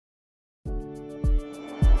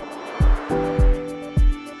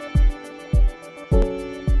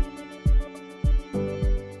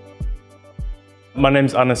My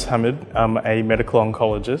name's Hamid. I'm a medical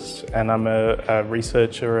oncologist and I'm a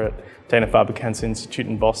researcher at Dana-Farber Cancer Institute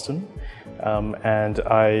in Boston. And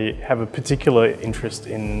I have a particular interest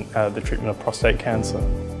in the treatment of prostate cancer.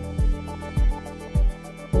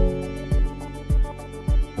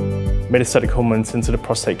 Metastatic hormone-sensitive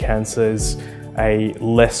prostate cancer is a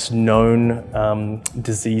less known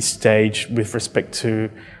disease stage with respect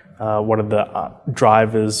to what are the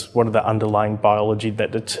drivers, what are the underlying biology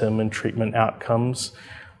that determine treatment outcomes.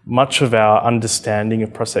 Much of our understanding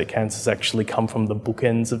of prostate cancer has actually come from the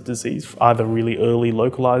bookends of disease, either really early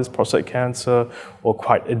localized prostate cancer or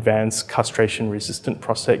quite advanced castration-resistant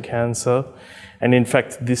prostate cancer. And in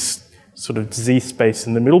fact, this sort of disease space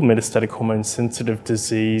in the middle, metastatic hormone-sensitive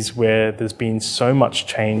disease, where there's been so much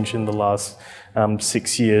change in the last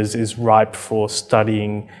 6 years, is ripe for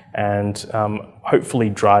studying and hopefully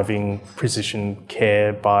driving precision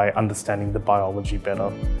care by understanding the biology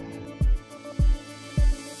better.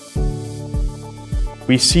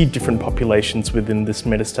 We see different populations within this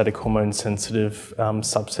metastatic hormone-sensitive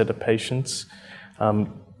subset of patients.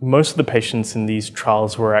 Most of the patients in these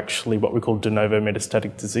trials were actually what we call de novo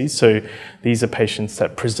metastatic disease. So these are patients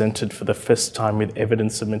that presented for the first time with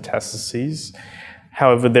evidence of metastases.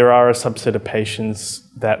 However, there are a subset of patients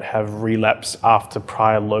that have relapsed after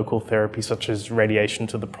prior local therapy, such as radiation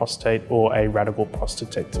to the prostate or a radical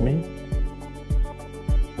prostatectomy.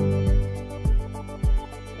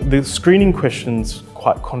 The screening question's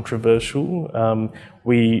quite controversial.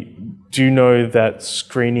 We do know that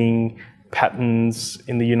screening patterns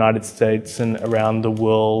in the United States and around the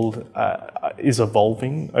world is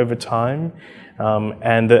evolving over time.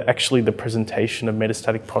 And actually the presentation of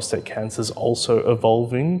metastatic prostate cancer is also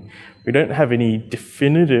evolving. We don't have any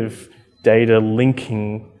definitive data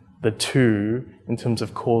linking the two in terms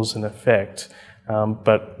of cause and effect,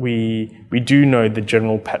 but we do know the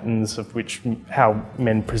general patterns of how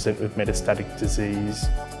men present with metastatic disease.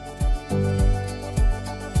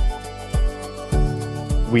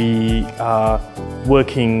 We are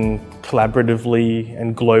working collaboratively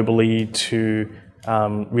and globally to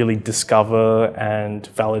really discover and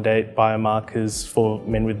validate biomarkers for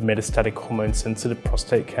men with metastatic hormone-sensitive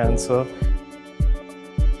prostate cancer.